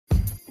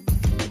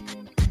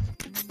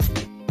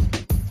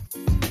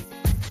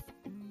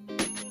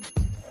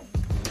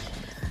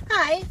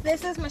Hi,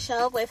 this is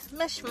Michelle with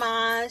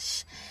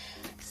Mishmash.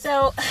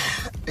 So,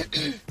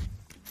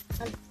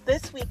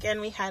 this weekend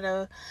we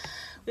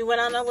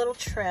went on a little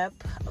trip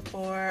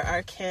for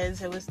our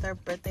kids. It was their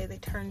birthday. They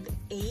turned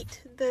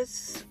 8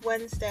 this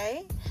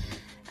Wednesday.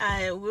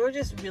 We were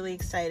just really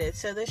excited.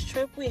 So this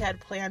trip we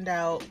had planned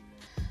out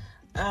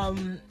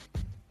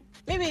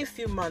maybe a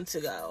few months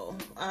ago.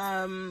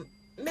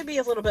 Maybe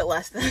a little bit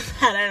less than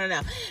that. I don't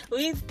know.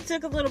 We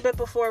took a little bit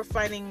before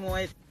finding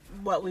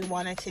what we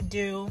wanted to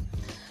do.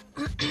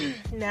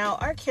 Now,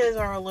 our kids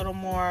are a little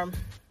more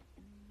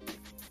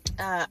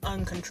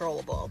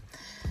uncontrollable,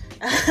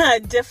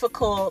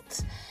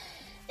 difficult,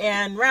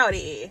 and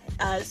rowdy.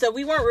 So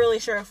we weren't really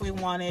sure if we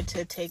wanted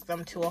to take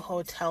them to a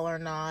hotel or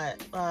not.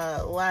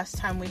 Last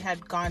time we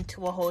had gone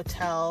to a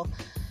hotel,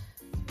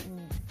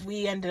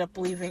 we ended up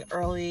leaving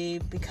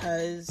early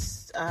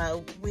because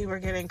we were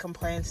getting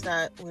complaints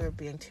that we were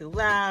being too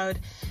loud,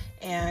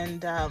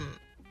 and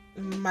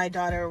my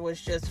daughter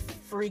was just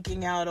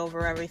freaking out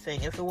over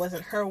everything. If it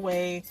wasn't her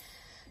way,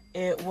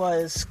 it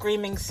was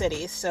screaming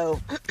city. So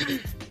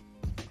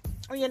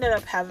we ended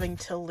up having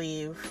to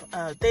leave.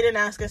 They didn't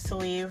ask us to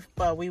leave,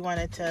 but we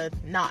wanted to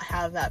not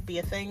have that be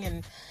a thing,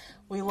 and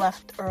we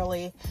left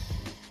early.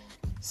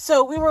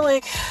 So we were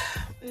like,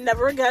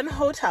 never again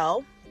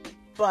hotel,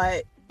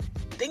 but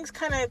things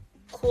kind of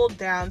cooled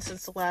down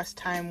since the last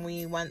time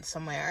we went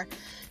somewhere.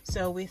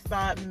 So we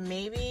thought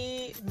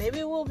maybe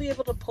we'll be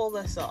able to pull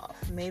this off.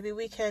 Maybe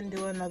we can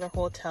do another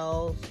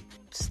hotel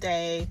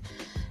stay.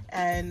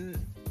 And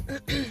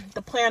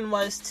the plan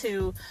was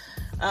to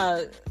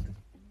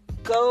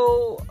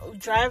go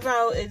drive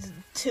out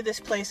to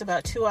this place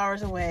about 2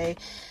 hours away,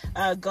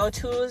 go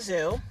to a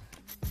zoo,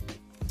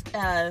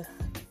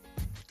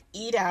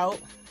 eat out.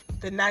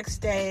 The next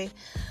day,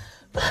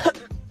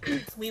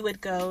 we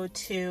would go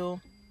to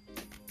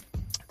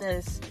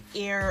this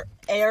air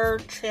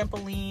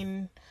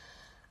trampoline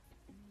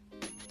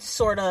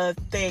sort of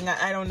thing.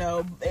 I don't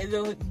know.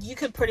 You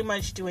could pretty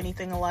much do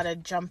anything, a lot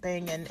of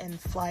jumping and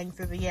flying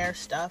through the air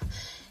stuff.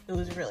 It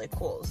was really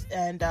cool.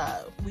 And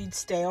we'd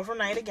stay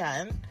overnight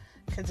again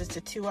because it's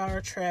a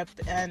 2-hour trip.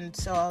 And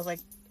so I was like,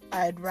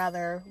 I'd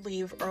rather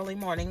leave early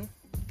morning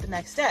the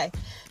next day.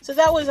 So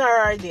that was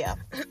our idea.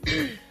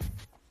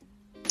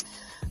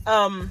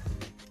 And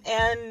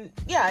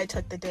yeah, I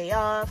took the day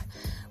off.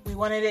 We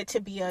wanted it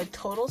to be a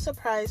total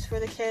surprise for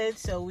the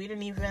kids, so we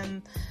didn't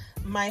even...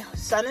 My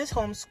son is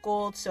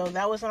homeschooled, so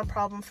that wasn't a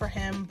problem for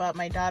him, but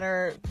my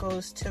daughter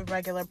goes to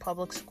regular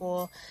public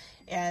school,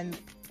 and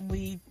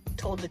we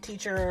told the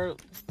teacher,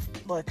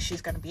 look,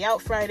 she's going to be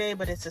out Friday,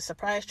 but it's a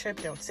surprise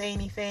trip, don't say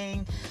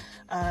anything.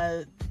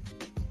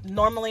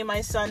 Normally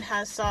my son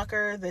has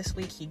soccer. This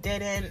week he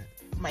didn't.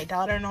 My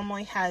daughter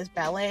normally has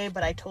ballet,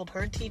 but I told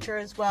her teacher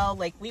as well.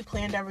 Like, we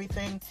planned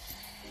everything.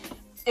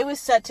 It was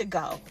set to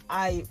go.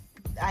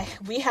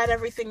 We had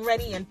everything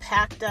ready and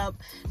packed up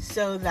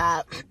so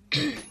that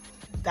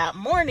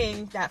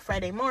that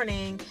Friday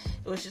morning,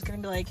 it was just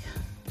going to be like,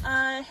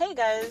 hey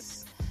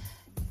guys,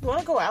 you want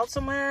to go out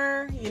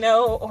somewhere,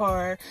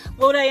 or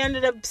what I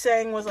ended up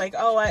saying was like,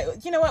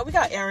 you know what, we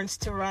got errands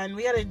to run,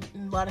 we got a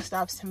lot of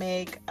stops to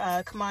make,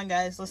 come on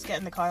guys, let's get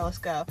in the car, let's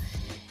go.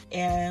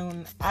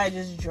 And I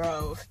just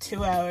drove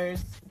 2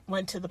 hours,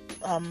 went to the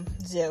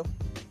zoo.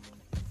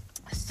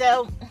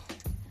 So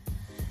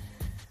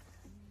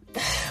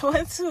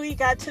once we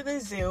got to the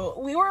zoo,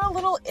 we were a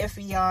little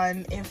iffy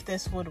on if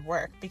this would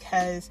work,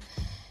 because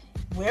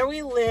where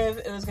we live,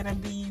 it was going to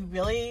be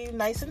really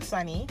nice and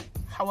sunny.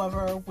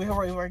 However, where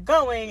we were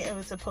going, it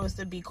was supposed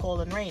to be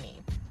cold and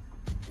rainy.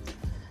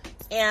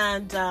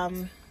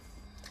 And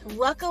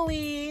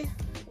luckily,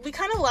 we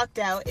kind of lucked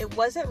out. It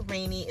wasn't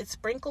rainy. It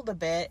sprinkled a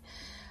bit.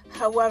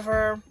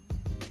 However,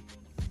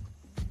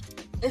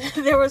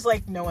 there was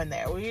like no one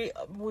there. We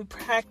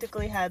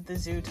practically had the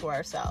zoo to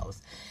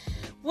ourselves,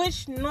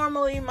 which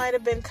normally might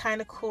have been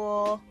kind of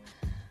cool,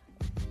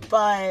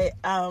 but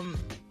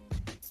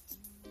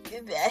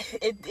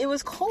it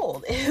was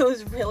cold. It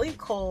was really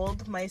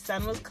cold. My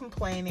son was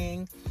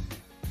complaining.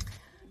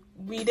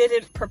 We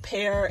didn't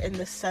prepare in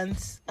the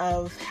sense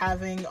of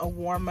having a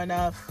warm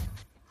enough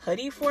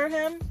hoodie for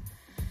him.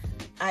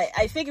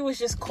 I think it was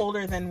just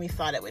colder than we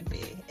thought it would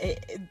be.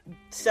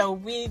 So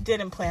we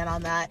didn't plan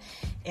on that.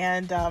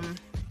 And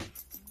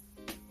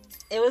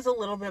it was a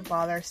little bit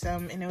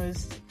bothersome, and it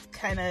was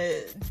kind of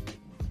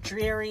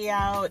dreary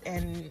out,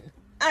 and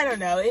I don't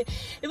know. It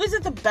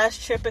wasn't the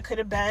best trip it could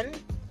have been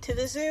to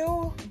the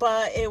zoo,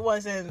 but it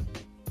wasn't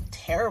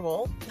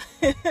terrible.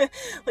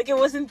 Like, it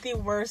wasn't the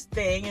worst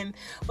thing. And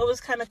what was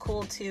kind of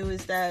cool too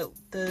is that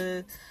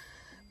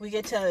we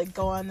get to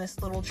go on this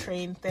little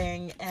train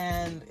thing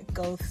and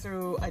go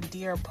through a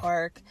deer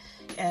park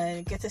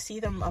and get to see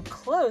them up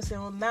close,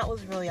 and that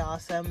was really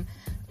awesome.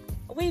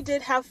 We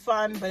did have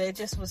fun, but it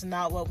just was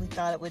not what we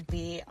thought it would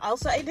be.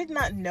 Also, I did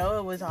not know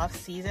it was off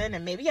season,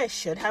 and maybe I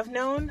should have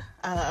known.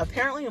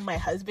 Apparently my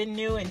husband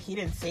knew, and he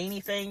didn't say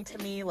anything to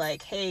me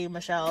like, hey,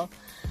 Michelle,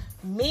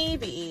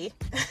 maybe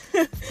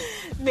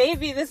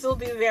maybe this will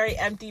be very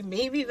empty.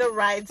 Maybe the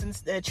rides and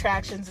the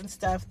attractions and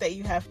stuff that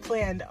you have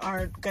planned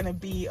aren't going to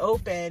be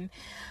open.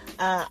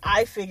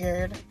 I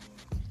figured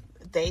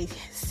they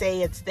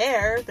say it's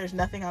there. There's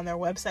nothing on their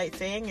website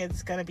saying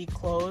it's going to be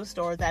closed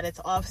or that it's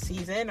off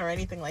season or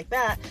anything like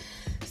that.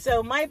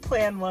 So my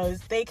plan was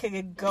they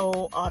could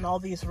go on all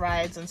these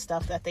rides and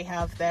stuff that they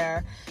have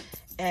there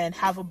and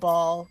have a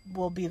ball.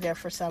 We'll be there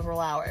for several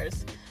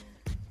hours.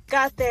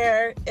 Got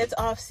there, it's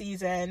off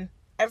season,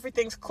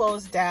 everything's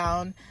closed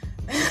down,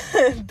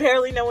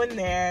 barely no one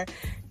there,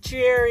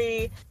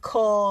 dreary,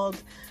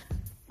 cold.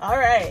 All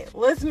right,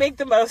 let's make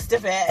the most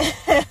of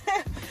it.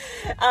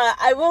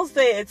 I will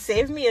say it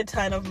saved me a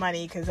ton of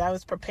money because I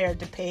was prepared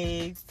to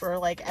pay for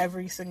like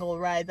every single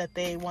ride that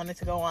they wanted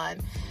to go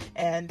on.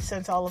 And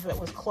since all of it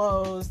was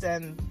closed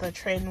and the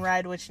train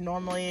ride, which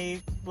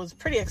normally was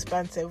pretty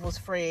expensive, was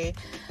free,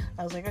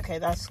 I was like, okay,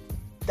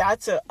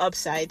 that's an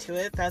upside to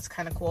it. That's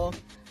kind of cool.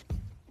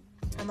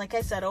 And like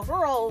I said,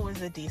 overall, it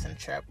was a decent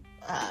trip.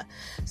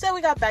 So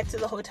we got back to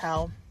the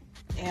hotel,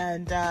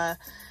 and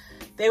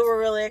they were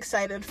really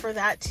excited for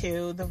that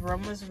too. The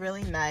room was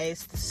really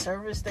nice. The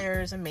service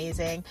there is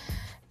amazing.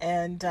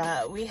 And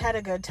we had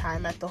a good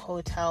time at the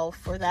hotel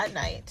for that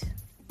night.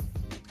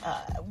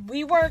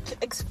 We weren't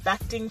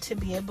expecting to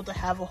be able to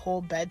have a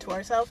whole bed to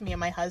ourselves. Me and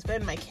my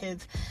husband, my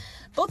kids,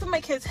 both of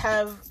my kids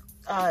have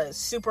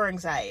super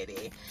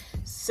anxiety.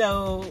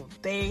 So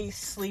they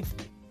sleep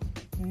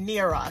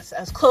near us,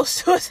 as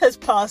close to us as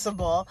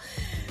possible.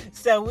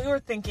 So we were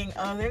thinking,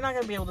 oh, they're not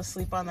going to be able to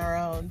sleep on their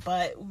own.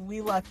 But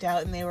we lucked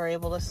out and they were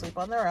able to sleep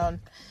on their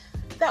own.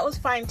 That was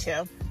fine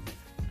too.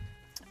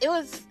 It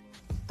was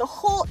the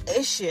whole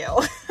issue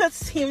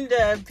seemed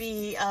to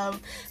be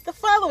the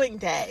following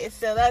day.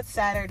 So that's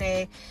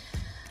Saturday.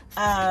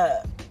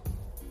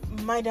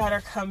 My daughter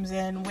comes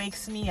in,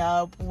 wakes me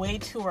up way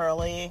too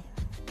early.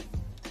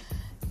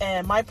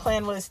 And my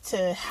plan was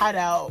to head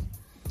out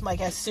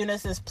like as soon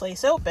as this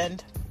place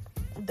opened,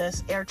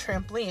 this air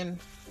trampoline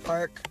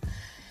park.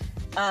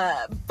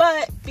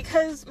 But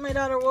because my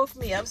daughter woke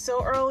me up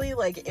so early,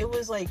 like it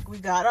was like we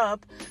got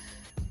up,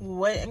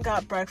 went and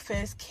got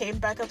breakfast, came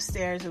back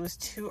upstairs. It was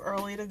too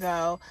early to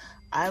go.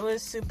 I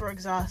was super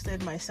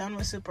exhausted. My son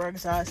was super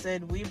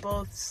exhausted. We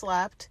both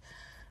slept,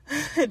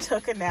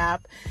 took a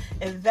nap,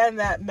 and then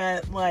that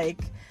meant like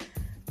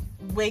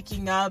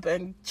waking up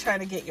and trying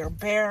to get your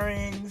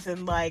bearings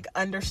and like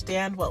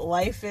understand what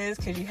life is,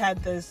 because you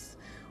had this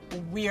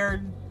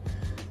weird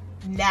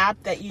nap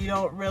that you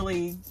don't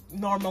really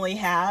normally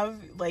have.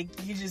 Like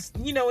you just,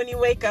 you know, when you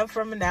wake up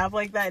from a nap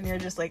like that and you're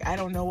just like, I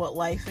don't know what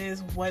life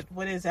is, what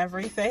is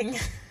everything.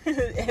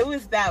 It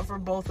was that for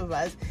both of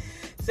us.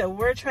 So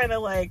we're trying to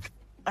like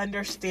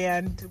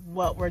understand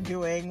what we're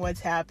doing,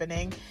 what's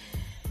happening.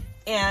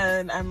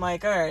 And I'm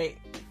like, all right,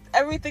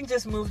 everything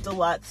just moved a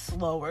lot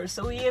slower.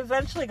 So we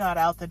eventually got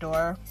out the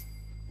door,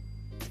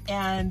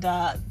 and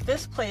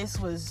this place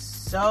was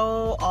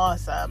so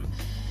awesome.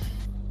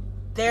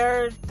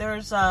 There's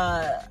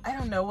I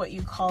don't know what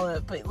you call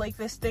it, but like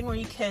this thing where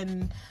you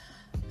can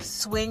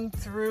swing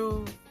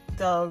through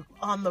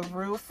on the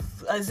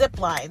roof, a zip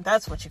line,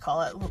 that's what you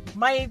call it.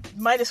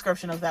 My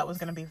description of that was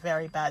going to be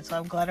very bad, so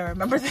I'm glad I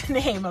remember the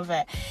name of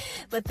it.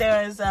 But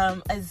there's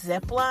a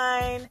zip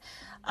line.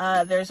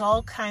 There's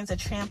all kinds of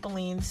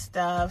trampoline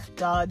stuff,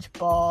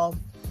 dodgeball,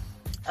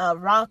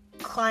 rock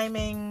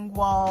climbing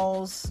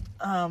walls,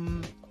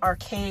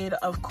 arcade,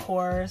 of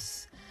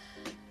course.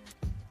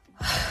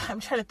 I'm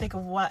trying to think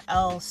of what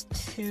else,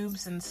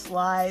 tubes and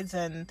slides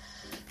and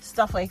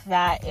stuff like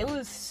that. It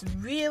was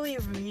really,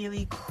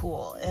 really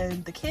cool.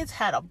 And the kids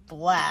had a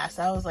blast.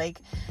 I was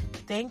like,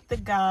 thank the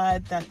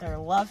God that they're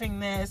loving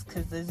this,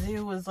 because the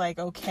zoo was like,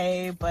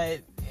 okay,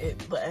 but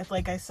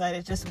like I said,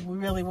 it just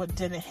really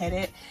didn't hit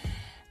it.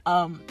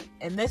 And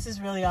this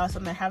is really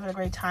awesome. They're having a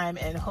great time,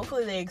 and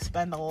hopefully they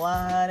expend a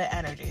lot of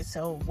energy.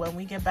 So when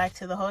we get back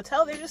to the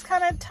hotel, they're just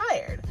kind of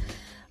tired.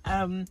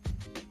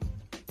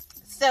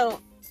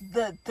 So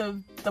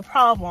the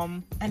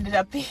problem ended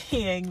up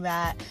being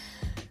that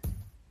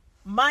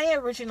my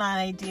original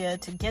idea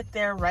to get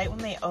there right when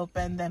they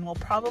open, then we'll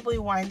probably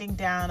winding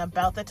down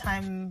about the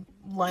time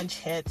lunch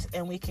hits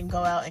and we can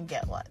go out and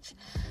get lunch.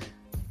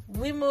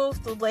 We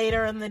moved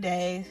later in the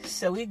day,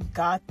 so we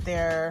got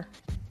there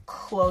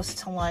close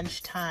to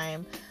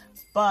lunchtime,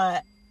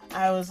 but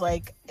I was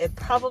like, it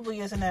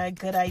probably isn't a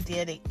good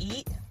idea to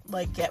eat,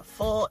 like get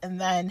full and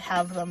then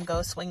have them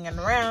go swinging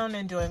around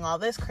and doing all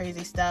this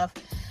crazy stuff.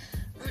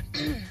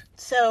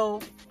 So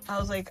I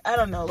was like, I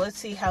don't know, let's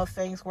see how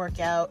things work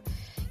out.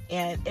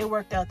 And it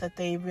worked out that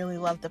they really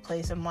loved the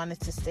place and wanted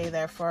to stay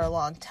there for a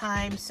long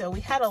time, so we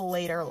had a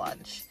later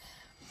lunch.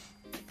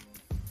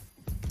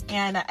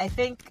 And I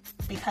think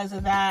because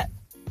of that,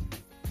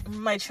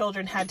 my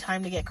children had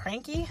time to get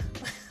cranky.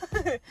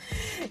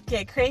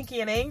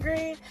 And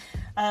angry.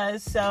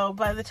 So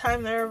by the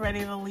time they were ready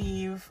to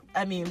leave,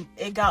 I mean,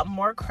 it got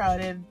more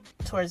crowded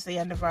towards the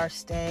end of our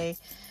stay.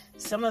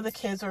 Some of the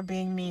kids were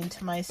being mean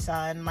to my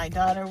son. My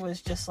daughter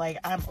was just like,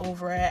 I'm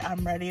over it.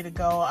 I'm ready to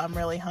go. I'm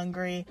really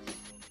hungry.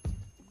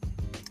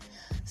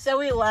 So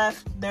we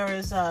left. There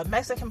was a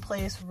Mexican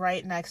place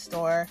right next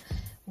door,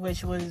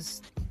 which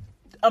was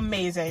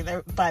amazing.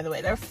 By the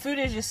way, their food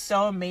is just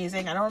so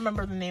amazing. I don't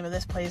remember the name of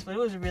this place, but it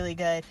was really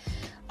good.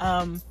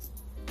 And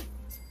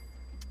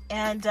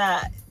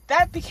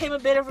that became a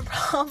bit of a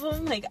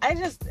problem. Like, I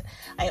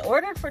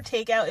ordered for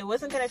takeout. It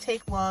wasn't going to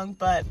take long,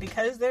 but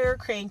because they were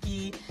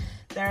cranky,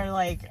 they're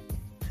like,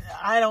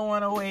 I don't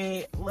want to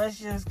wait. Let's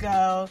just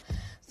go.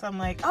 So I'm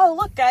like, oh,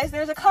 look, guys,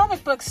 there's a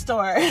comic book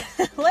store.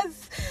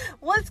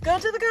 let's go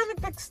to the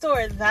comic book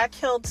store. That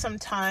killed some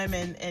time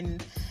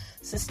and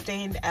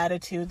sustained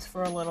attitudes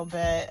for a little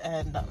bit.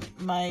 And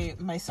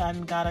my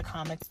son got a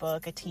comic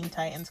book, a Teen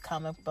Titans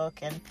comic book,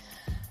 and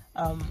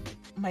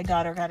my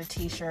daughter got a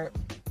t-shirt.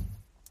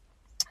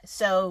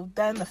 So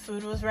then the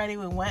food was ready.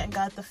 We went and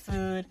got the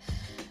food.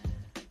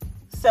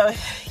 So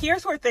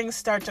here's where things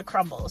start to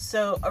crumble.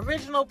 So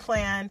original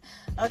plan,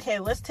 okay,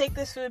 let's take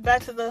this food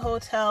back to the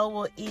hotel.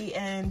 We'll eat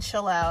and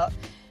chill out.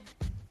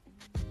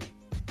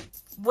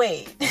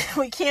 Wait,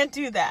 we can't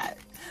do that.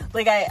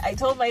 Like, I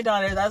told my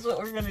daughter that's what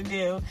we're going to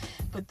do.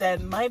 But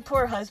then my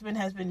poor husband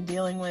has been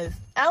dealing with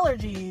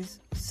allergies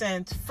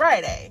since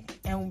Friday.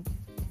 And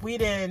we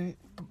didn't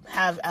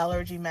have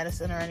allergy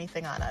medicine or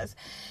anything on us.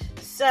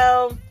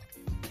 So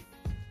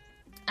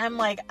I'm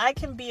like, I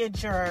can be a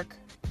jerk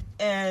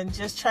and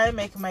just try to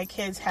make my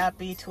kids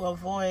happy to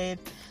avoid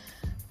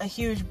a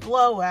huge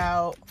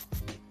blowout,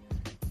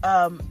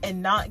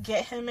 and not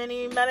get him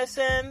any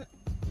medicine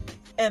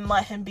and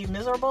let him be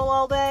miserable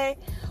all day.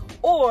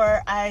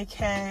 Or I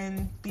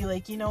can be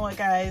like, you know what,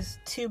 guys,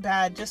 too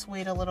bad, just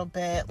wait a little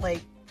bit.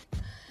 Like,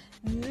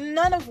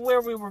 none of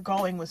where we were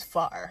going was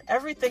far.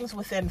 Everything's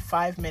within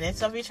 5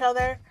 minutes of each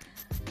other,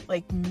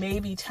 like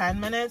maybe 10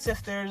 minutes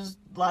if there's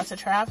lots of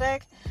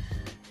traffic.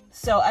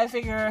 So I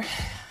figure,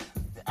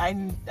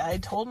 I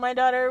told my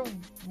daughter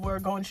we're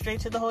going straight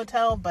to the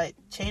hotel, but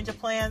change of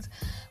plans.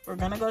 We're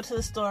going to go to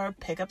the store,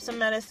 pick up some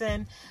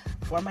medicine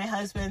for my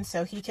husband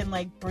so he can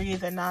like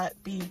breathe and not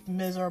be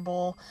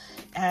miserable,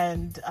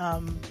 and,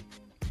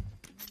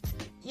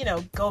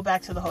 go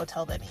back to the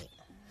hotel then eat.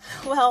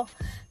 Well,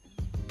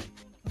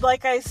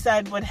 like I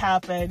said, what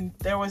happened,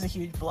 there was a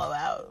huge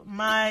blowout.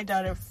 My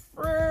daughter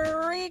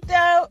freaked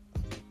out.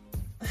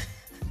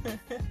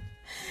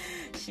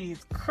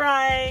 She's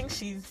crying,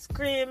 she's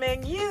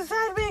screaming, you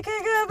said we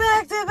could go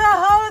back to the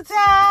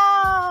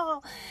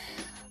hotel!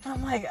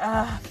 I'm like,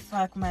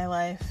 fuck my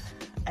life.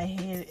 I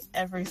hate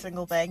every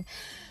single thing.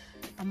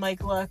 I'm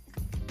like, look,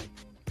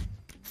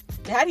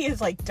 Daddy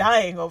is like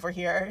dying over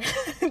here.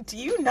 Do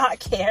you not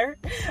care?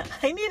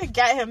 I need to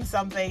get him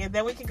something and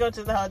then we can go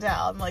to the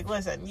hotel. I'm like,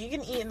 listen, you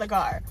can eat in the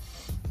car.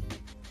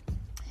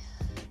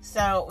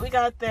 So we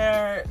got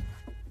there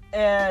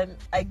and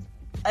I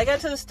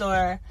got to the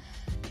store,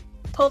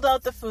 pulled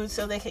out the food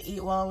so they could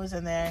eat while I was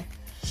in there.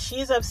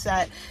 She's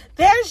upset.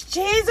 There's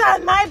cheese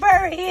on my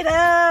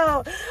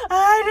burrito.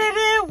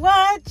 I didn't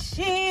want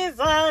cheese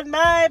on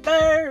my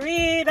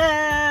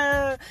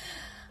burrito.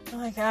 I'm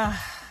like,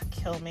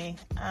 kill me.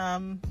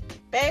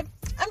 Babe,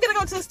 I'm gonna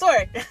go to the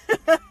store.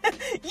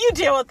 You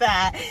deal with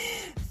that.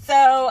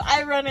 So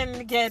I run in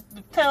to get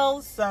the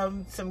pills,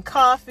 some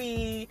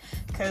coffee,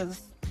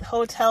 because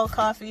hotel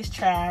coffee's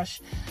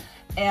trash,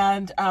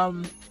 and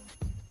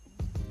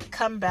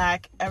come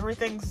back.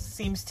 Everything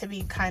seems to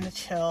be kind of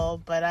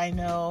chill, but I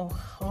know,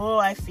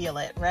 I feel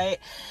it, right?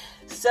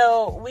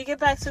 So we get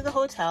back to the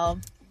hotel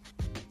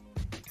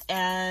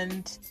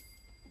and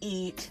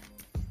eat.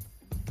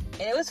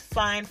 And it was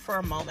fine for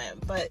a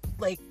moment, but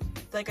like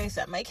I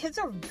said, my kids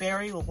are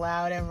very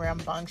loud and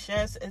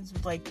rambunctious. It's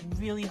like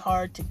really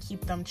hard to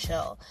keep them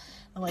chill.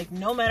 And like,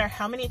 no matter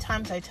how many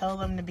times I tell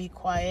them to be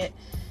quiet,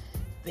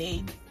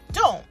 they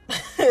don't.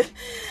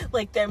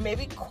 Like, they're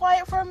maybe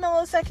quiet for a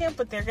millisecond,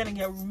 but they're gonna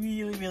get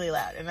really, really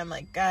loud. And I'm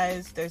like,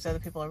 guys, there's other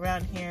people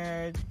around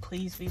here.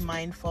 Please be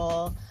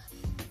mindful.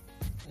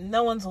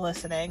 No one's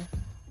listening.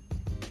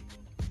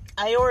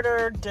 I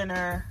order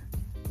dinner.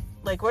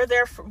 Like, we're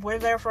there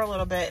for a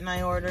little bit, and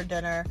I order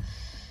dinner.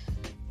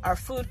 Our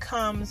food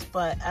comes,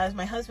 but as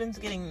my husband's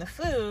getting the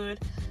food,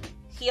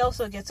 he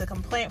also gets a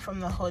complaint from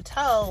the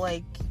hotel,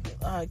 like,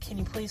 can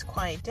you please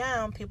quiet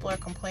down? People are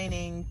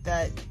complaining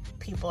that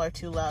people are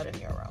too loud in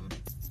your room.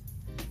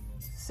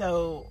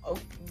 So,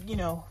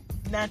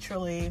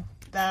 naturally,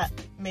 that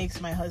makes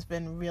my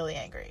husband really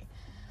angry.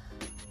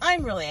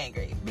 I'm really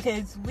angry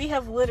because we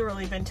have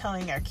literally been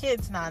telling our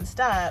kids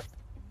nonstop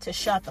to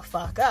shut the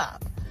fuck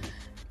up.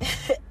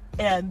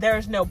 And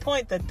there's no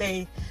point that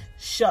they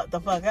shut the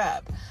fuck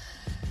up.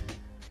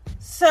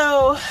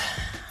 So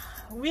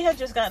we had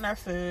just gotten our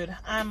food.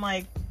 I'm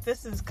like,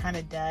 this is kind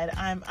of dead.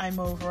 I'm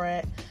over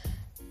it,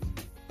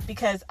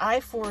 because I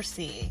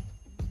foresee,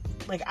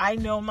 like, I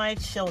know my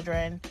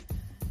children.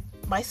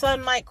 My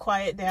son might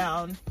quiet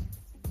down.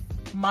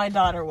 My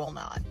daughter will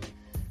not.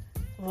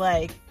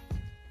 Like,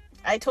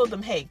 I told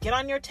them, hey, get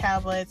on your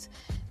tablets,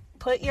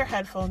 put your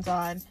headphones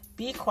on,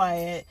 be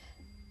quiet,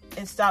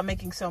 and stop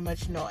making so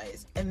much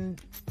noise. And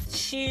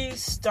she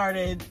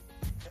started,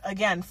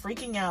 again,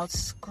 freaking out,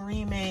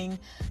 screaming,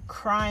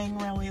 crying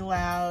really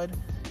loud.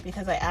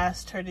 because I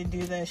asked her to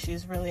do this.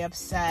 She's really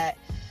upset.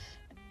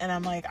 And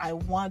I'm like, I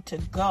want to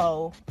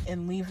go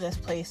and leave this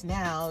place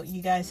now.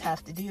 You guys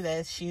have to do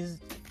this.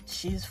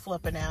 She's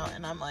flipping out.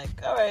 And I'm like,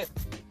 all right.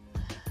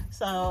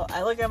 So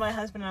I look at my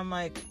husband and I'm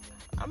like,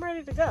 I'm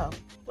ready to go.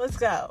 Let's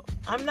go.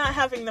 I'm not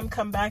having them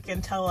come back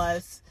and tell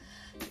us,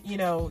 you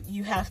know,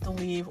 you have to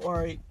leave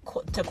or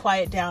to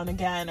quiet down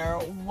again or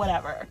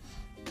whatever.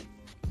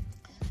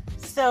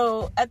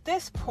 So at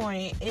this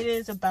point, it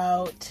is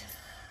about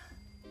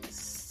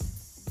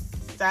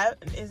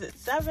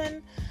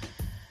 7?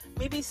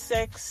 Maybe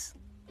 6.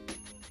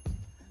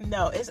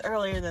 No, it's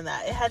earlier than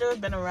that. It had to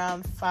have been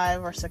around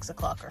 5 or 6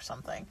 o'clock or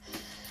something.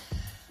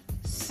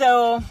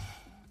 So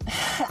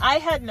I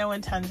had no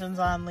intentions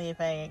on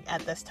leaving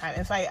at this time.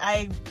 If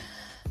I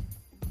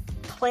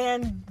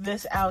planned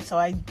this out so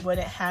I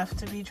wouldn't have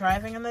to be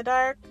driving in the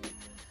dark.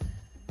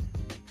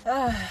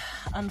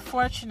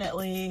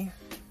 Unfortunately,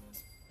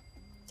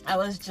 I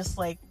was just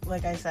like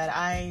I said,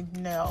 I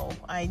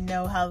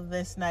know how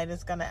this night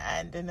is gonna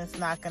end, and it's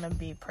not gonna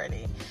be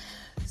pretty.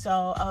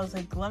 So I was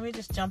like, let me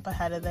just jump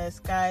ahead of this.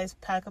 Guys,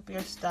 pack up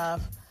your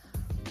stuff.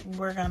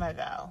 We're gonna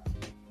go.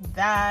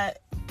 That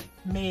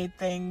made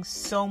things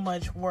so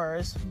much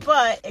worse,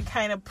 but it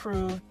kind of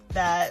proved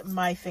that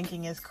my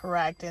thinking is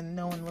correct and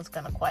no one was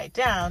going to quiet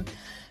down,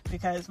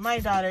 because my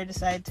daughter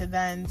decided to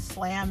then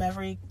slam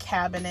every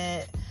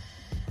cabinet,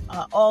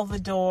 all the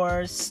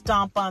doors,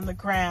 stomp on the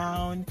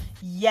ground,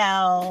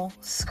 yell,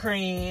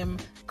 scream,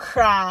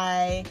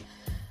 cry.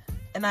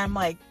 And I'm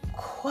like,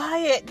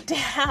 quiet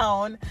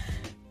down.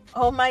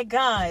 Oh my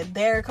God,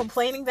 they're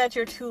complaining that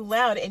you're too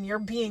loud and you're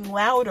being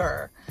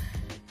louder.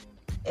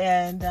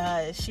 And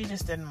she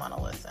just didn't want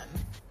to listen.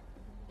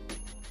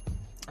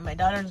 And my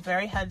daughter's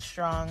very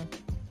headstrong.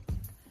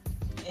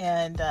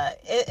 And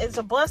it's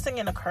a blessing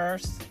and a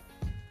curse.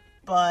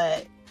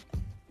 But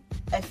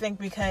I think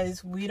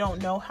because we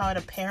don't know how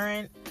to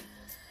parent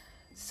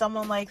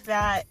someone like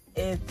that,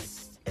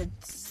 it's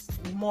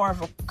more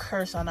of a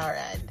curse on our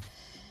end.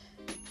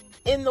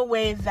 In the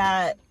way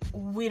that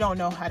we don't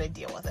know how to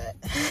deal with it.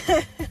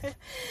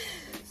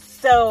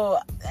 So,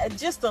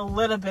 just a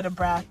little bit of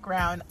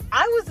background.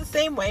 I was the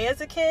same way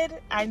as a kid.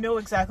 I know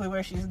exactly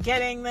where she's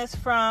getting this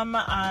from.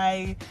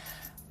 I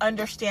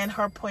understand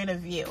her point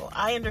of view.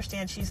 I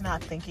understand she's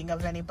not thinking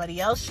of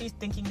anybody else. She's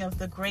thinking of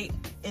the great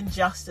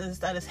injustice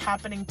that is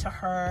happening to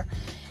her,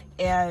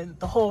 and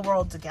the whole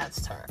world's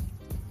against her.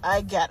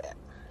 I get it.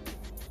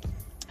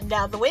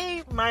 Now, the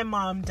way my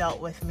mom dealt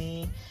with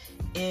me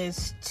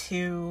is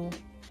to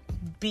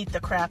beat the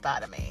crap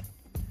out of me.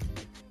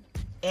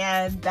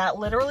 And that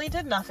literally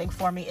did nothing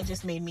for me. It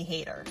just made me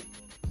hate her.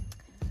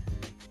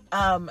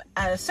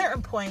 At a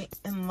certain point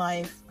in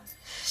life,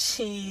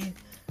 she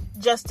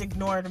just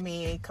ignored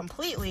me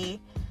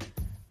completely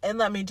and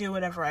let me do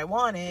whatever I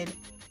wanted,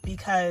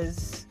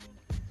 because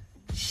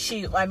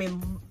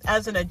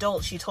as an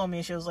adult, she told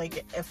me, she was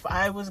like, if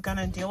I was going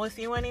to deal with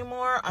you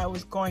anymore, I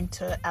was going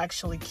to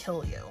actually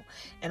kill you.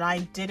 And I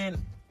didn't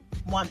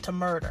want to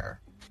murder.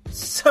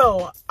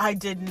 So I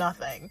did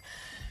nothing.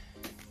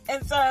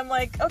 And so I'm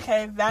like,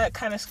 okay, that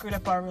kind of screwed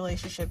up our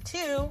relationship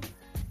too,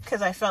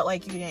 because I felt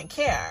like you didn't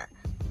care.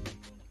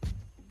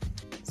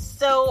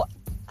 So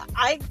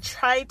I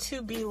try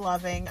to be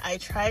loving. I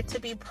try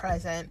to be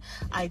present.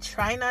 I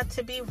try not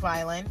to be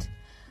violent.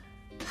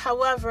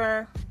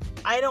 However,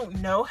 I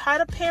don't know how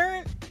to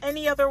parent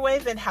any other way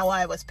than how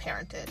I was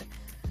parented.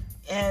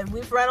 And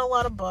we've read a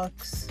lot of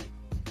books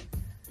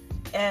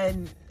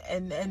and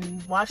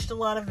watched a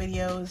lot of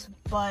videos,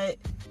 but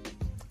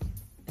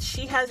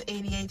she has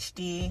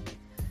ADHD.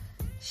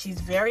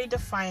 She's very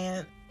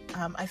defiant.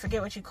 I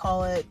forget what you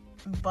call it,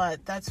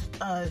 but that's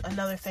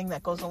another thing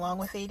that goes along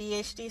with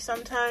ADHD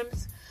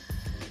sometimes.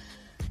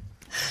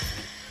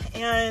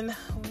 And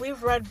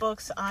we've read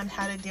books on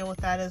how to deal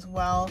with that as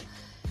well.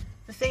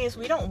 The thing is,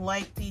 we don't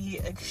like the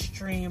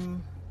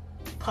extreme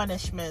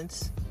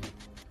punishments.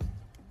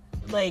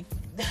 Like,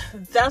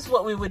 that's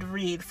what we would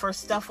read for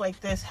stuff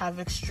like this, have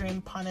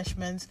extreme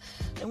punishments.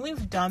 And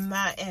we've done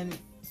that, and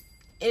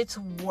it's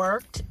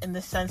worked in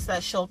the sense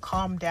that she'll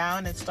calm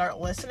down and start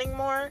listening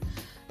more.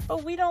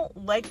 But we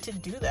don't like to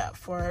do that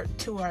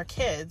to our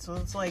kids. So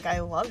it's like,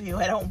 I love you.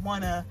 I don't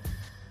want to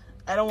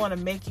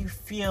make you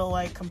feel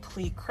like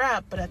complete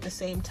crap. But at the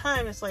same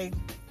time, it's like,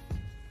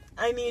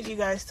 I need you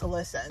guys to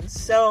listen.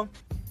 So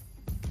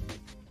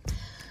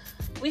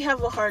we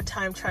have a hard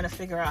time trying to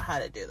figure out how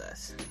to do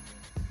this.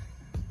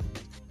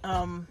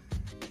 And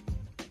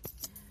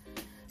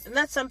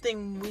that's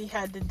something we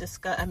had to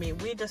discuss. I mean,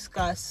 we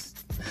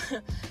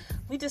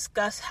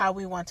discuss how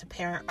we want to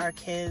parent our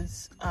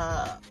kids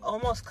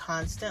almost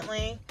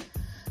constantly.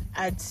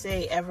 I'd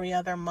say every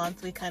other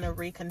month we kind of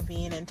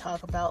reconvene and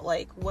talk about,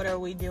 like, what are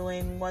we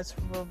doing, what's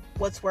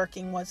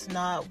working, what's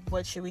not,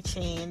 what should we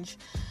change.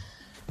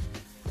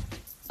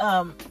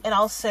 And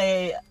I'll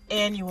say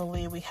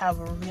annually we have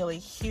a really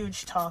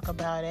huge talk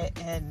about it,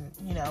 and,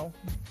 you know,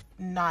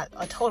 not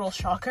a total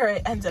shocker,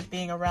 it ends up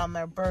being around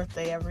their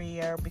birthday every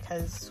year,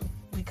 because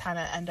we kind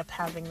of end up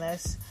having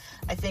this.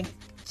 I think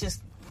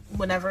just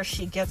whenever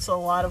she gets a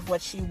lot of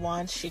what she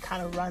wants, she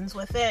kind of runs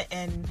with it,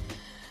 and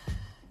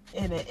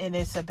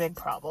it's a big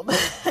problem.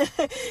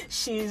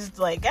 She's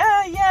like,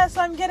 yes,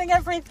 I'm getting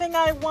everything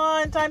I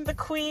want, I'm the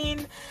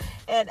queen,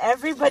 and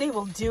everybody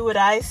will do what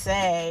I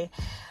say.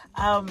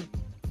 And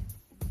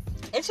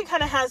she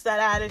kind of has that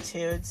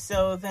attitude,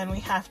 so then we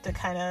have to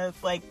kind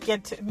of, like,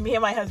 me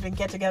and my husband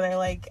get together,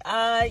 like,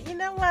 you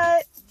know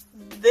what?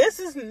 This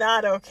is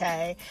not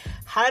okay.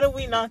 How do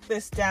we knock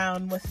this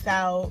down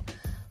without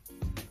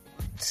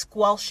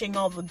squelching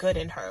all the good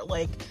in her?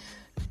 Like,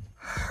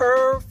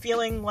 her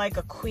feeling like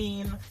a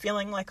queen,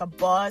 feeling like a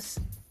boss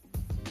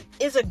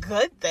is a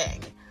good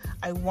thing.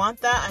 I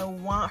want that. I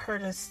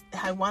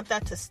want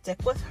that to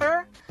stick with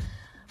her.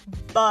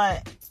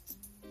 But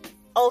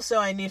also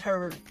I need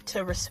her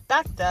to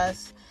respect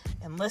us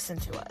and listen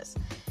to us.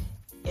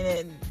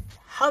 And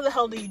how the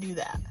hell do you do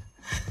that?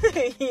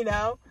 You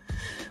know?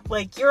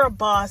 Like, you're a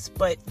boss,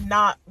 but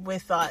not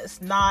with us.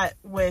 Not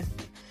with,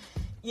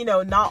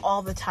 not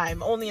all the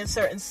time. Only in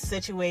certain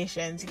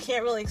situations. You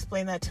can't really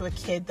explain that to a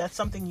kid. That's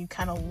something you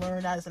kind of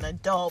learn as an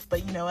adult.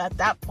 But, at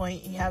that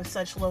point, you have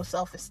such low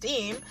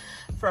self-esteem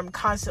from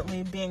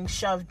constantly being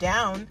shoved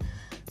down.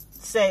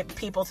 Say,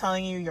 people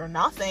telling you you're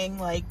nothing.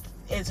 Like,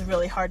 it's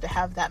really hard to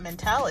have that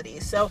mentality.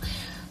 So,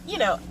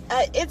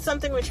 it's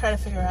something we try to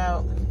figure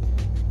out.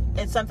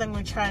 It's something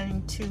we're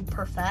trying to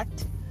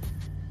perfect.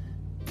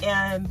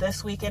 And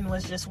this weekend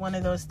was just one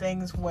of those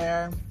things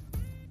where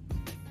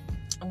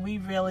we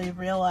really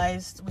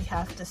realized we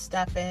have to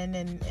step in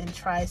and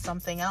try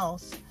something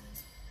else.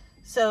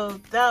 So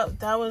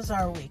that was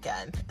our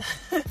weekend.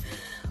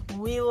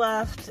 We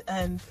left,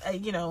 and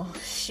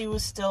she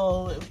was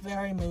still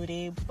very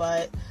moody,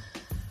 but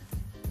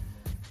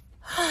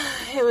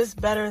it was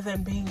better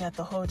than being at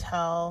the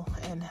hotel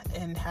and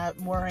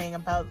worrying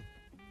about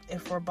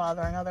if we're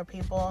bothering other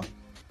people.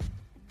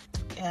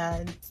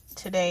 And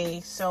today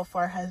so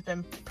far has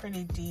been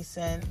pretty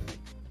decent.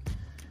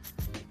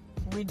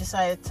 We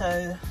decided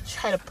to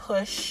try to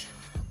push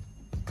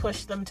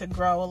them to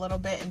grow a little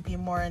bit and be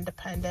more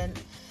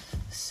independent.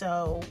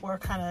 So we're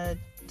kind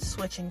of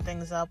switching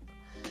things up.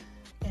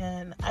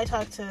 And I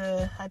talked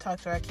to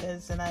our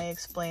kids, and I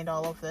explained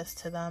all of this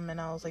to them, and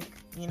I was like,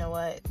 you know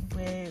what,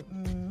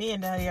 me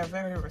and Daddy are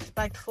very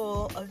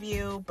respectful of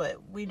you, but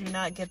we do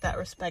not get that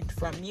respect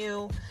from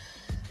you.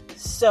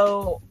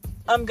 So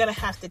I'm gonna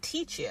have to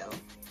teach you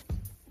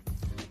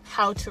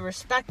how to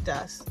respect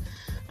us.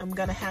 I'm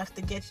gonna have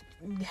to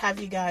have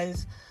you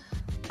guys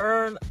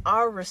earn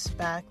our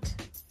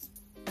respect,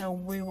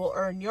 and we will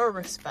earn your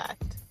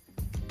respect.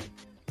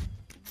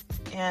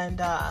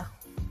 And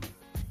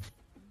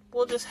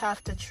we'll just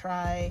have to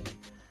try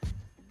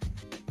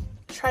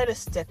to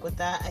stick with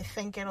that. I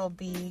think it'll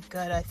be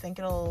good. I think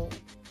it'll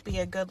be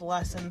a good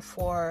lesson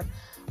for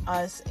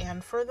us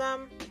and for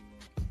them.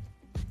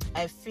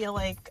 I feel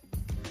like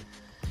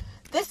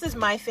this is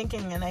my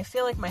thinking, and I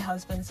feel like my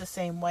husband's the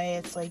same way.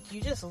 It's like, you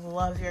just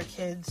love your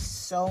kids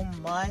so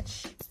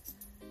much,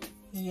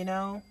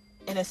 and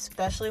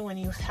especially when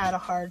you've had a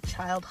hard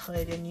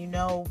childhood and you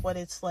know what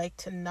it's like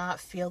to not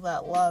feel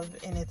that love.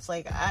 And it's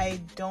like, I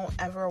don't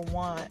ever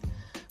want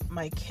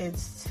my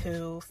kids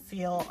to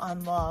feel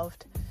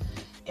unloved.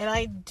 And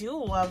I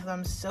do love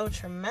them so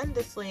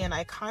tremendously, and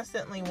I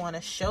constantly want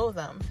to show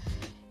them.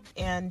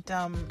 And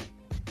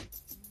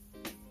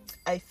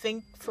I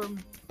think for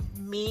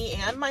me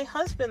and my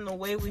husband, the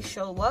way we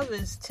show love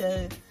is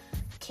to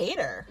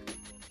cater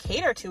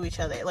to each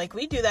other. Like,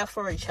 we do that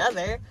for each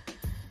other.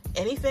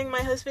 Anything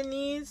my husband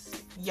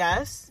needs,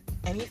 yes.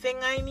 Anything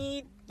I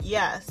need,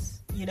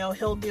 yes.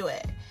 He'll do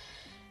it.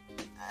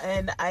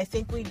 And I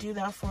think we do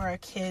that for our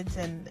kids,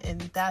 and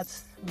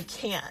that's, we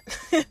can't.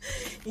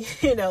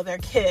 They're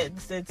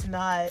kids. They're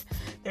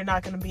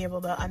not going to be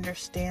able to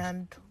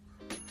understand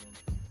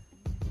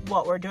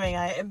what we're doing.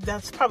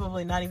 That's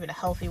probably not even a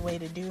healthy way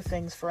to do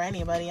things for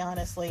anybody,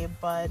 honestly.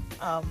 But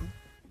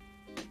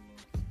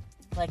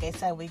like I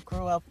said, we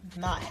grew up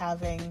not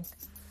having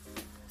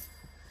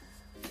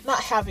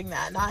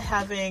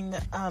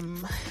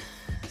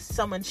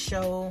someone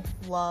show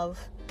love,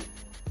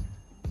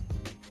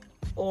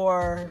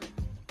 or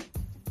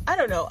I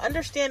don't know,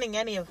 understanding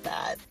any of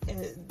that.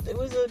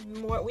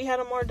 We had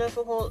a more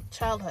difficult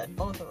childhood,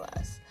 both of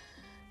us.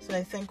 So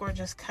I think we're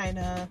just kind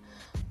of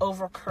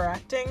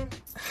overcorrecting,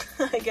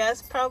 I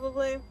guess,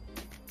 probably.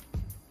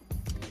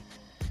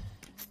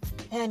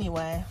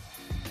 Anyway.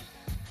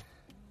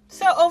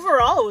 So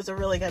overall, it was a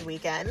really good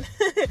weekend.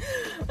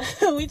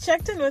 We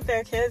checked in with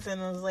their kids and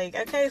was like,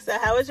 okay, so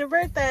how was your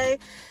birthday?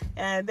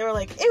 And they were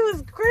like, it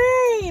was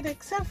great,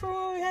 except for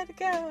when we had to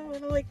go.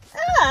 And I'm like,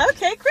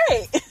 okay,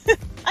 great.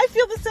 I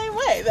feel the same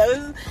way.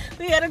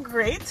 We had a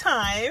great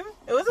time.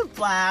 It was a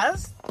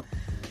blast.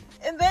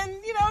 And then,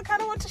 it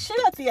kind of went to shit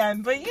at the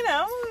end. But,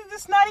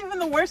 that's not even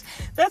the worst.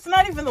 That's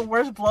not even the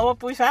worst blow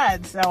up we've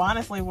had. So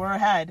honestly, we're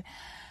ahead.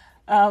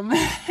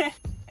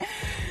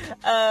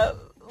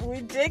 We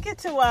did get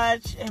to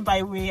watch, and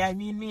by we, I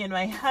mean me and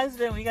my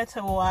husband, we got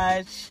to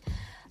watch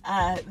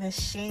the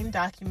Shane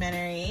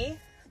documentary,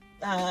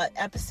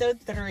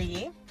 episode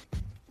 3.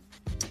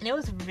 And it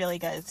was really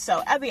good.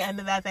 So at the end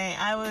of that thing,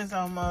 I was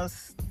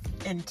almost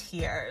in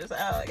tears.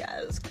 Oh my God,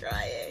 I was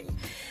crying.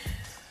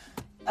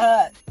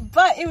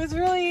 But it was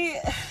really,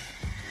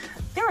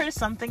 there was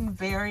something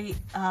very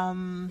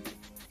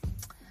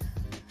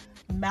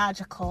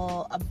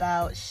magical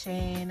about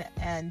Shane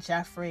and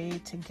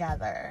Jeffree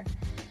together.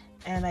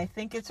 And I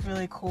think it's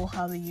really cool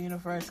how the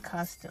universe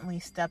constantly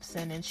steps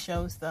in and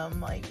shows them,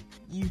 like,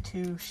 you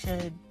two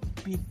should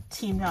be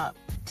team up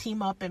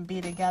and be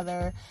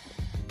together.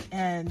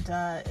 And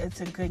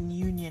it's a good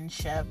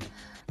unionship.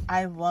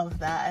 I love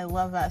that. I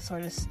love that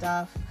sort of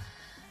stuff.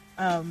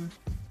 And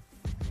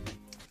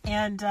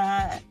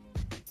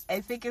I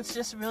think it's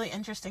just really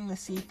interesting to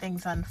see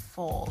things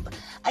unfold.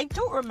 I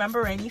don't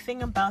remember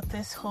anything about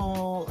this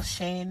whole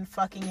Shane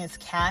fucking his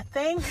cat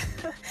thing.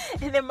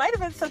 And it might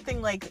have been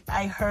something like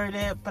I heard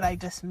it, but I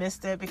just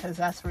missed it because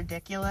that's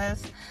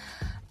ridiculous.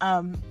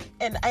 And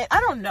I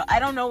don't know. I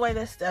don't know why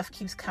this stuff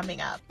keeps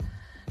coming up,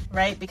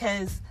 right?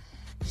 Because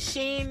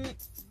Shane,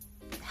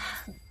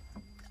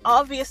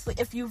 obviously,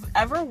 if you've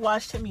ever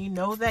watched him, you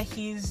know that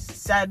he's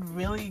said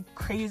really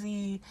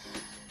crazy,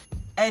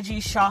 edgy,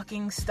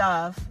 shocking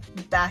stuff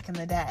back in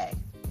the day,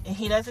 and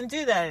he doesn't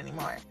do that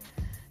anymore.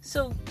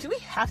 So do we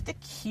have to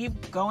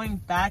keep going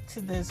back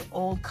to this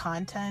old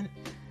content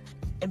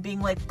and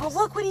being like, but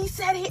look what he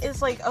said?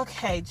 It's like,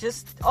 okay,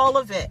 just all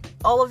of it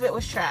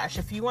was trash.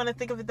 If you want to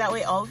think of it that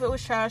way, all of it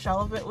was trash,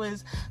 all of it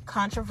was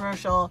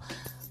controversial.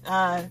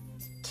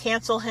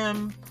 Cancel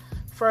him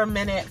for a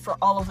minute for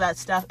all of that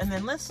stuff, and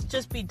then let's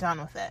just be done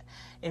with it.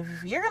 If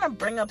you're gonna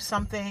bring up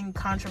something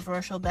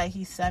controversial that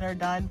he said or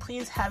done,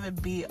 please have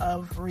it be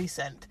of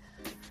recent.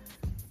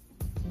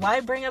 Why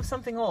bring up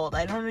something old?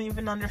 I don't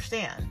even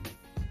understand.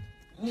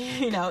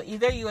 You know,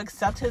 either you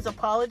accept his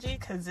apology,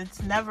 because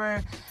it's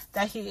never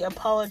that he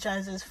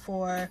apologizes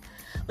for,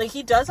 like,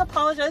 he does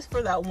apologize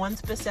for that one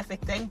specific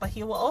thing, but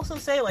he will also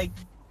say, like,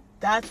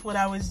 that's what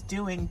I was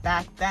doing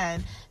back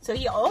then. So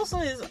he also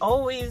is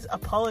always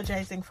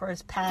apologizing for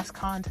his past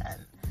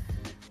content.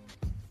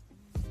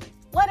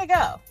 Let it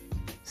go.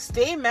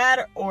 Stay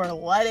mad or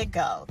let it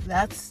go.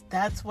 That's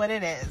what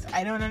it is.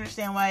 I don't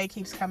understand why it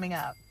keeps coming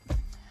up.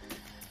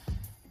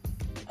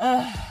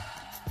 I'm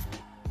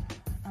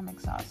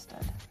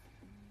exhausted.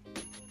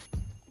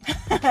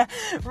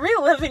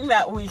 Reliving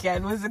that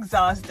weekend was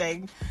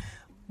exhausting.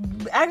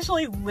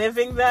 Actually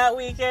living that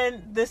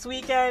this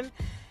weekend,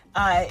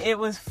 it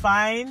was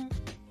fine,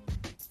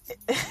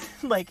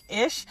 like,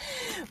 ish,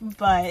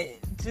 but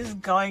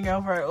just going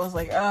over it was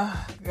like,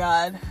 oh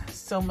God,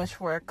 so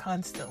much work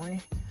constantly.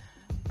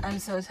 I'm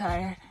so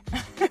tired.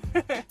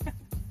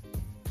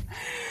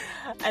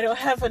 I don't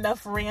have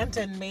enough rant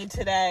in me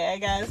today. I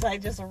guess I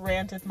just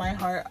ranted my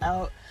heart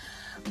out.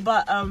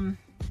 But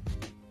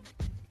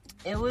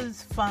it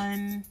was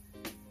fun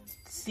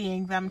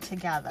seeing them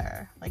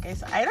together. Like I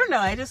said, I don't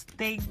know.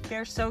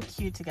 They're so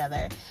cute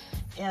together.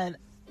 And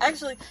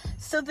actually,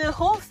 so the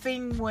whole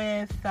thing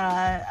with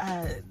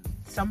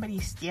somebody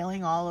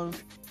stealing or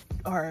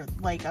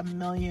like $1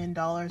 million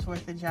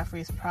worth of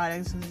Jeffree's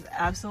products was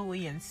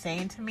absolutely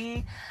insane to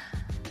me.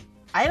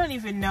 I don't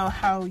even know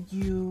how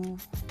you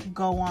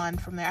go on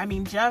from there. I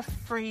mean,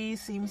 Jeffree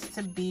seems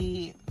to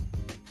be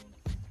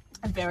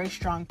a very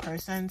strong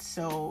person,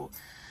 so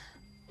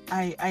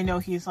I know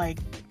he's like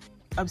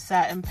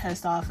upset and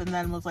pissed off, and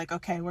then was like,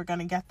 okay, we're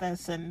gonna get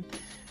this and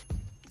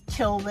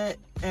kill it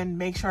and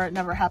make sure it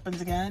never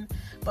happens again.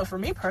 But for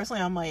me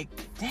personally, I'm like,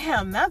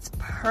 damn, that's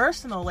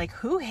personal. Like,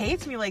 who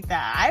hates me like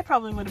that? I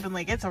probably would have been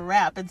like, it's a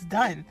wrap, it's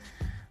done.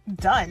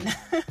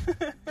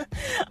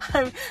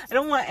 I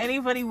don't want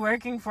anybody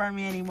working for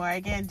me anymore.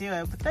 I can't do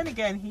it. But then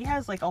again, he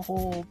has like a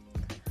whole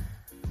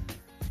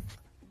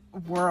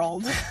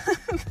world,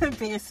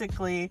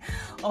 basically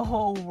a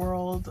whole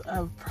world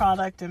of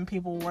product and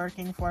people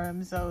working for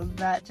him, so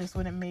that just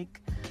wouldn't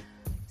make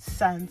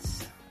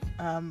sense.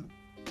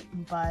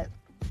 But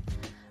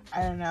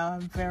I don't know,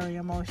 I'm very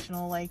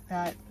emotional like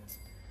that,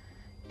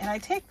 and I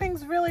take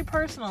things really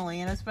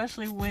personally, and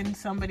especially when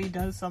somebody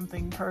does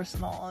something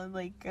personal,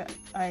 like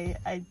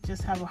I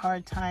just have a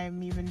hard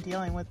time even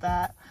dealing with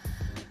that.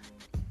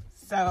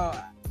 So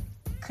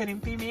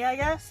couldn't be me, I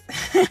guess.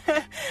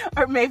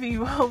 Or maybe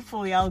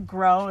hopefully I'll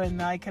grow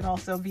and I can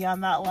also be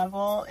on that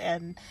level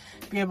and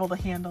be able to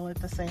handle it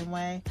the same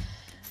way.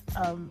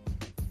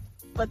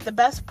 But the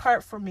best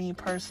part for me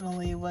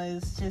personally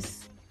was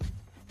just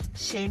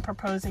Shane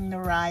proposing to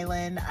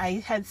Rylan.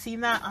 I had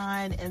seen that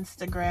on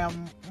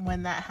Instagram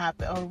when that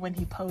happened, or when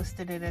he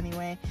posted it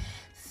anyway,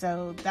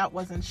 so that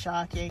wasn't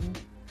shocking.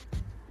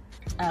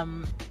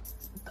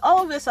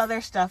 All of this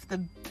other stuff, the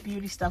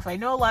beauty stuff, I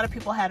know a lot of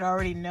people had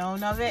already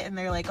known of it, and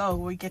they're like, oh,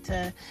 we get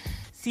to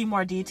see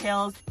more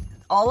details.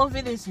 All of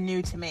it is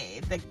new to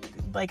me.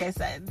 Like I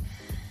said,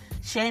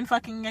 Shane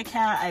fucking a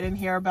cat, I didn't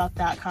hear about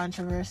that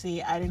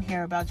controversy. I didn't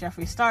hear about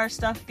Jeffree Star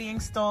stuff being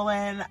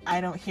stolen.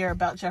 I don't hear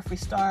about Jeffree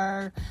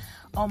Star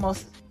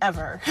almost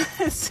ever.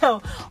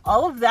 So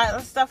all of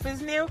that stuff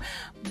is new,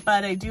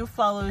 but I do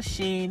follow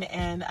Shane,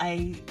 and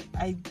I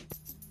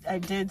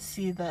did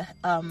see the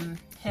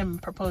him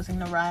proposing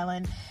to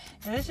Rylan,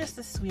 It was just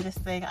the sweetest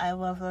thing. I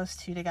love those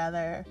two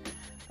together.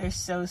 They're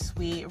so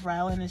sweet.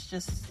 Rylan is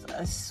just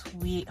a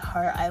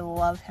sweetheart. I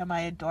love him.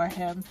 I adore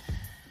him.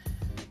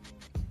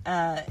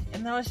 And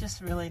that was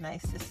just really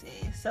nice to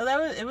see. So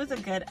it was a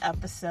good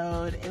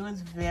episode. It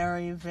was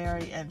very,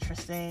 very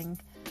interesting.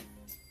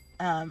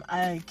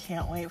 I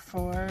can't wait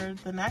for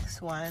the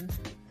next one.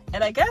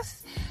 And I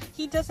guess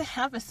he doesn't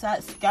have a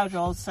set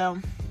schedule, so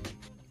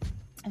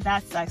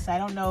that sucks. I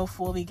don't know if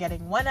we'll be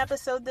getting one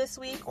episode this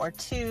week or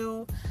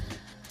two.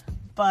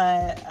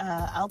 But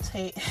I'll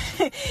take,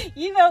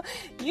 you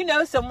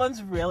know,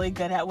 someone's really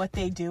good at what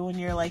they do, and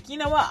you're like, you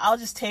know what, I'll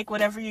just take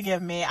whatever you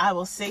give me. I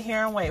will sit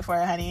here and wait for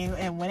it, honey,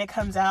 and when it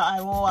comes out,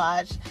 I will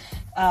watch.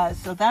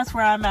 So that's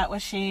where I'm at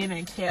with Shane,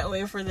 and can't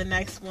wait for the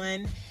next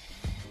one.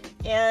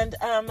 And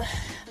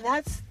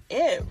that's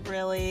it,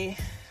 really.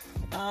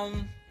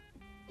 I'm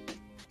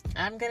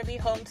gonna be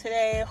home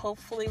today,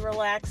 hopefully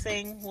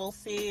relaxing. We'll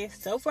see.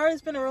 So far,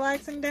 it's been a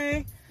relaxing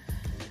day,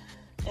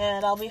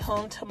 and I'll be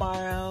home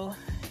tomorrow.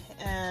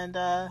 And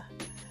I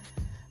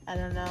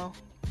don't know.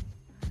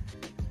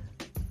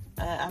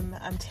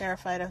 I'm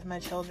terrified of my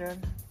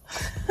children.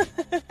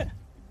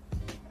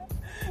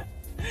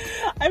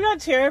 I'm not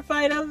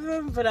terrified of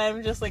them, but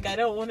I'm just like, I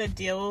don't want to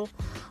deal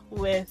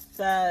with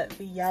the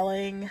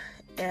yelling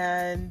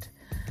and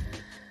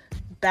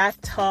back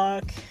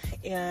talk,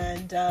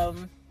 and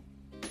I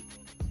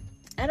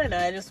don't know.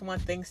 I just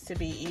want things to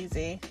be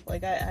easy.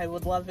 Like I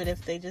would love it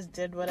if they just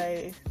did what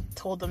I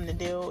told them to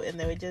do, and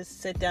they would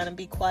just sit down and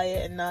be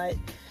quiet and not.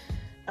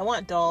 I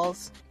want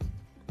dolls.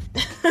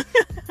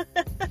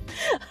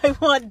 I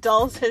want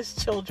dolls as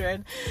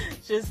children,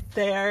 just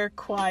there,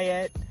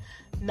 quiet,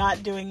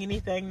 not doing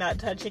anything, not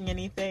touching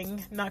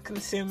anything, not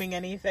consuming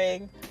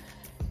anything,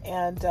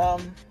 and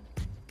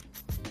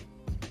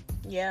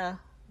yeah,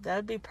 that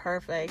would be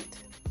perfect.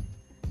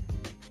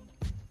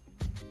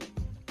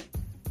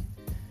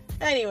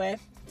 Anyway,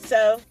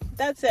 so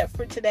that's it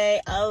for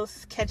today. I'll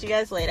catch you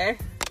guys later.